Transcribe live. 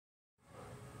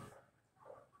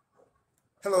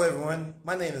Hello everyone,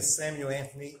 my name is Samuel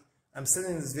Anthony. I'm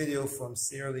sending this video from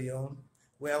Sierra Leone,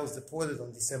 where I was deported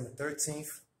on December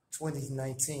 13th,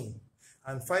 2019.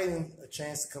 I'm fighting a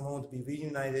chance to come home to be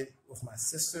reunited with my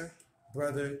sister,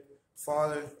 brother,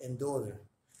 father, and daughter.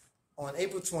 On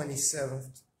April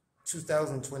 27th,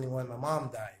 2021, my mom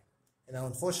died, and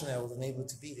unfortunately I wasn't able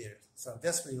to be there. So I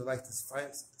desperately would like to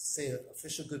say an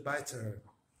official goodbye to her.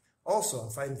 Also,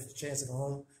 I'm fighting for the chance to come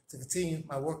home to continue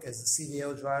my work as a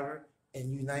CDL driver and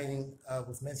uniting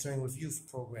with Mentoring with Youth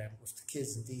program with the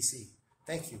kids in DC.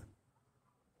 Thank you.